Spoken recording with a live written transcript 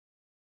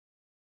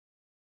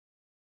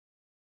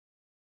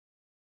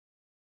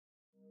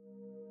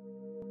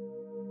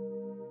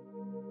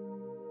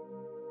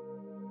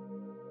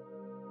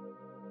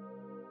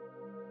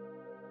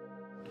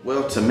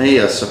Well, to me,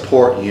 a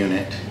support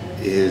unit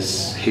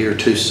is here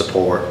to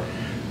support.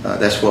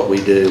 That's what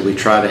we do. We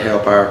try to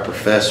help our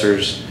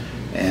professors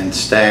and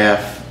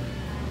staff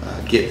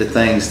get the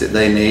things that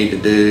they need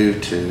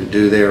to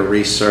do their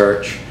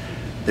research,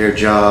 their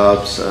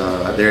jobs,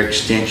 their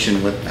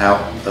extension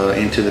out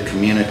into the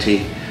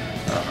community.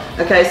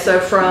 Okay, so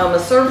from a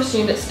service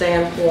unit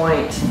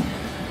standpoint,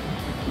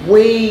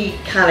 we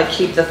kind of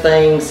keep the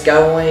things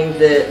going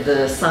that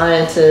the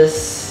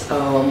scientists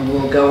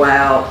will go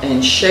out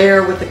and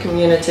share with the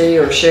community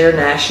or share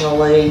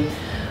nationally.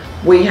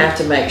 We have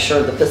to make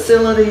sure the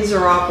facilities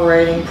are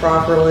operating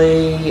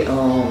properly,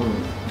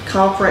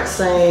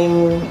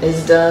 conferencing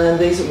is done.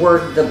 These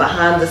were the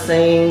behind the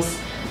scenes.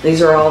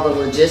 These are all the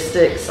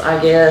logistics,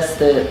 I guess,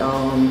 that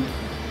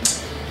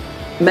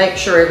make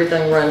sure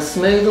everything runs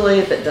smoothly.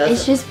 If it doesn't,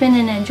 it's just been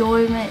an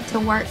enjoyment to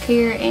work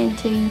here and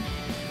to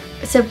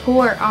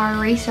support our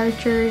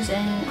researchers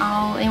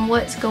and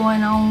what's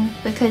going on,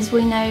 because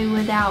we know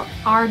without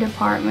our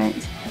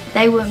department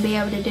they wouldn't be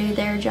able to do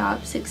their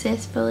job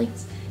successfully.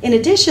 In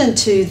addition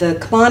to the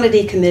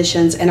commodity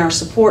commissions and our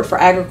support for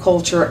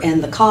agriculture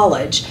and the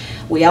college,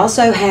 we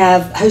also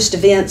have host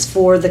events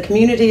for the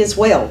community as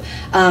well.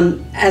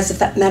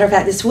 As a matter of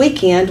fact, this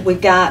weekend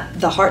we've got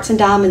the Hearts and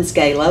Diamonds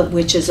Gala,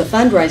 which is a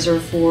fundraiser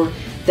for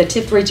the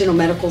Tifton Regional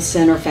Medical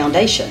Center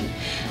Foundation.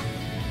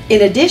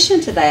 In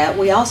addition to that,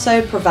 we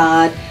also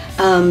provide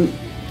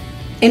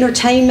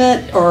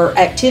entertainment or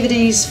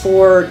activities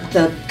for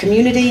the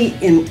community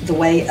in the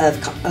way of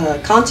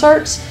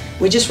concerts.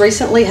 We just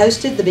recently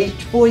hosted the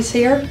Beach Boys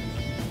here.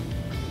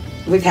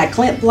 We've had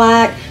Clint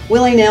Black,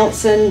 Willie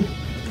Nelson,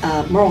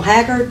 Merle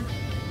Haggard,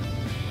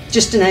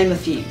 just to name a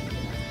few.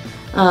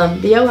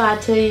 The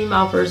OI team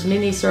offers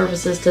many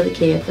services to the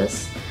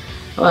campus.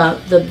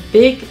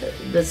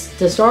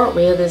 To start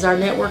with is our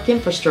network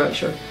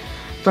infrastructure.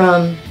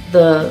 From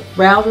the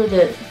router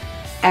that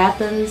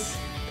Athens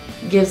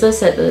gives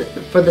us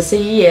for the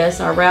CES,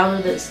 our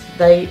router that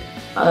they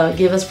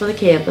give us for the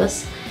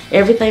campus,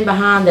 everything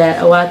behind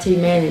that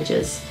OIT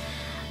manages.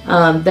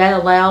 That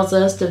allows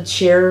us to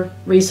share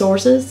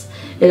resources.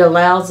 It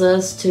allows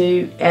us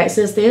to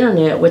access the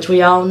internet, which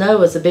we all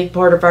know is a big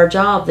part of our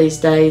job these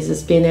days,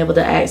 is being able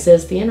to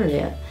access the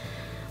internet.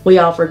 We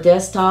offer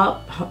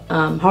desktop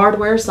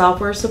hardware,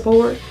 software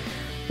support.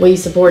 We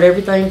support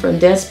everything from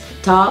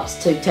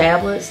desktops to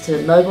tablets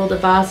to mobile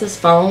devices,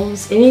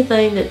 phones,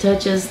 anything that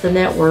touches the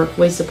network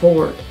we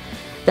support.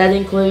 That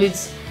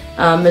includes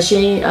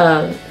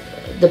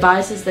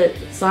devices that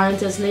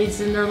scientists need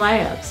in their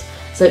labs.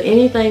 So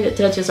anything that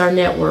touches our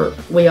network,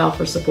 we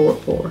offer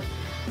support for.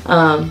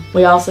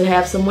 We also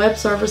have some web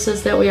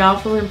services that we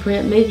offer in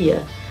print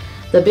media.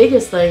 The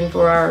biggest thing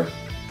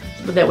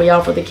that we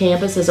offer the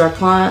campus is our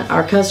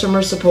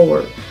customer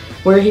support.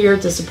 We're here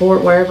to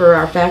support wherever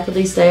our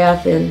faculty,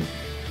 staff, and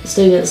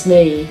students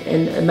need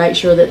and make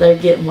sure that they're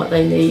getting what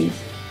they need.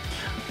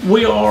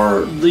 We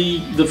are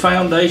the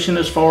foundation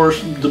as far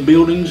as the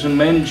buildings and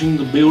managing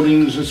the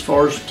buildings, as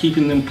far as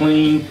keeping them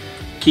clean,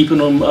 keeping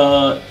them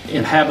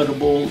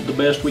inhabitable the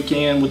best we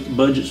can with the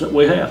budgets that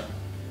we have.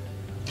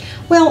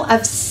 Well,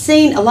 I've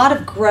seen a lot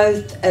of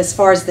growth as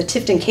far as the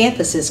Tifton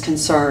campus is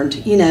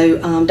concerned. You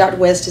know, Dr.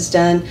 West has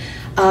done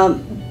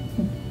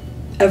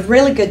a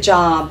really good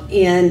job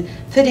in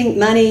putting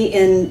money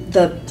in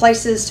the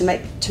places to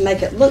make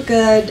it look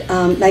good,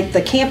 make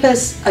the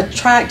campus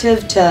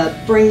attractive,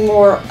 to bring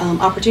more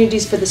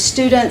opportunities for the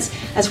students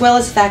as well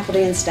as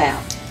faculty and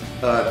staff.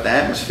 The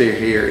atmosphere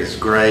here is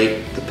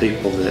great. The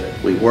people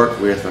that we work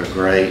with are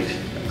great.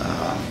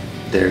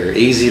 They're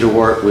easy to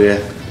work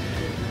with.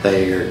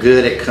 They are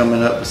good at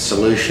coming up with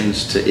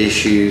solutions to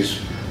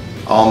issues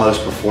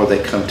almost before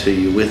they come to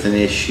you with an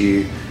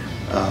issue.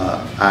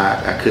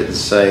 I couldn't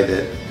say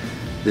that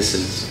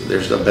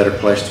there's a better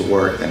place to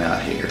work than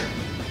out here.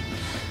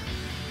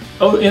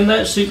 Oh, in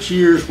that 6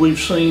 years, we've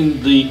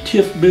seen the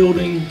TIF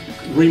building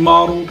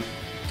remodeled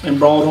and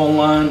brought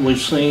online. We've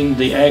seen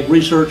the Ag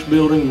Research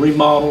building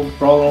remodeled,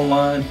 brought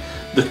online.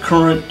 The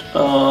current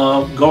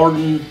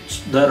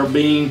gardens that are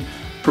being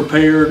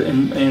prepared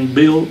and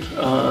built.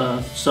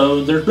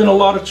 So there's been a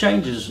lot of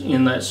changes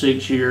in that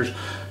 6 years.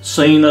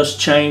 Seeing us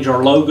change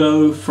our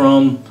logo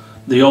from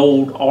the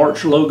old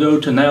arch logo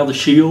to now the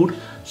shield.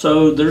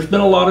 So there's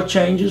been a lot of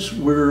changes.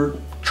 We're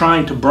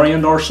trying to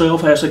brand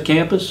ourselves as a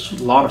campus,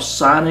 a lot of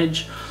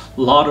signage,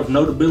 a lot of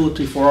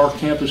notability for our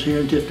campus here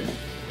in Tifton.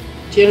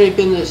 Generally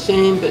been the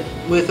same, but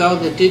with all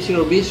the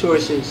digital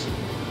resources,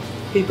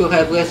 people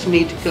have less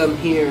need to come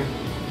here.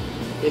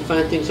 They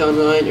find things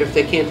online, or if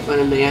they can't find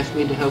them, they ask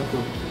me to help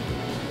them.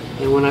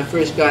 And when I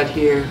first got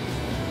here,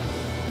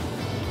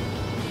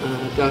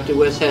 Dr.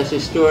 West has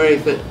his story,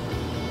 but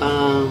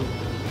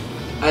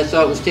I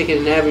saw it was taking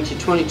an average of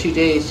 22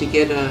 days to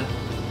get an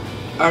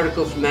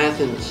article from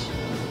Athens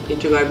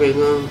interlibrary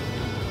loan.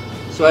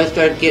 So I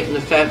started getting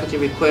the faculty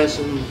requests,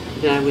 and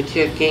then I would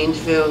check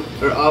Gainesville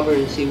or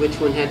Auburn and see which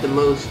one had the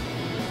most.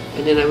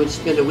 And then I would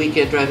spend a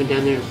weekend driving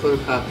down there and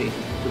photocopy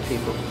for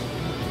people.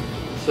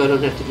 So I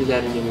don't have to do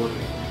that anymore.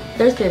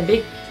 There's been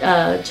big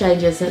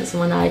changes since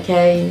when I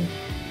came.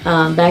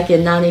 back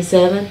in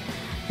 '97.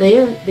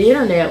 The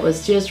internet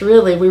was just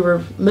really, we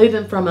were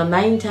moving from a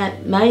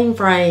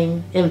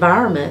mainframe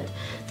environment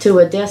to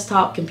a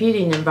desktop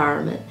computing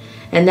environment.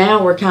 And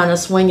now we're kind of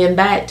swinging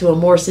back to a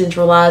more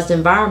centralized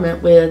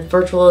environment with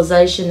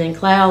virtualization and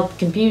cloud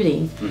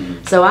computing.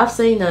 Mm-hmm. So I've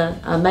seen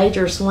a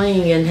major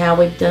swing in how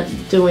we've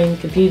doing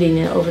computing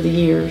over the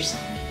years.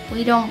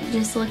 We don't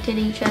just look at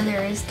each other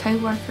as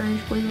co-workers,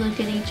 we look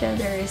at each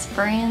other as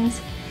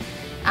friends.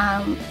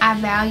 I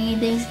value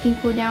these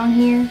people down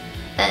here.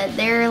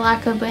 They're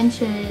like a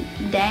bunch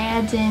of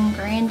dads and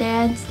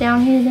granddads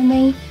down here to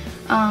me,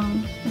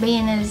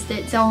 being as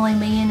it's only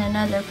me and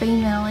another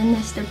female in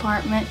this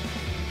department.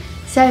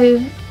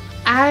 So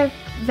I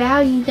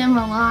value them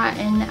a lot,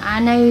 and I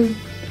know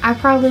I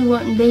probably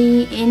wouldn't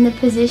be in the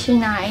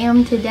position I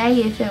am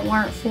today if it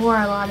weren't for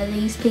a lot of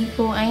these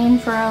people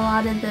and for a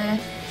lot of the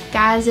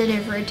guys that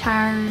have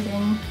retired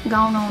and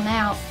gone on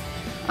out.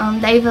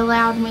 They've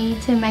allowed me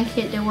to make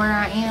it to where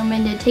I am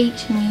and to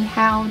teach me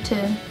how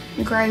to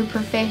grow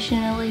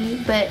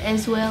professionally, but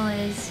as well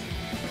as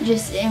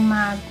just in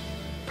my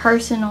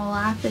personal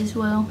life as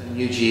well.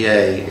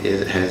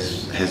 UGA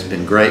has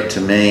been great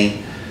to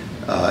me.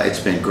 It's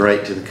been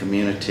great to the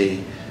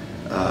community.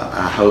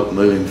 I hope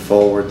moving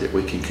forward that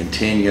we can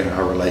continue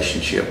our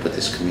relationship with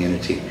this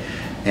community,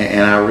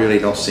 and I really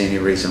don't see any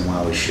reason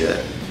why we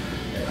should.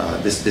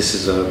 This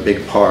is a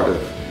big part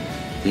of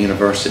the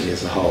university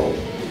as a whole.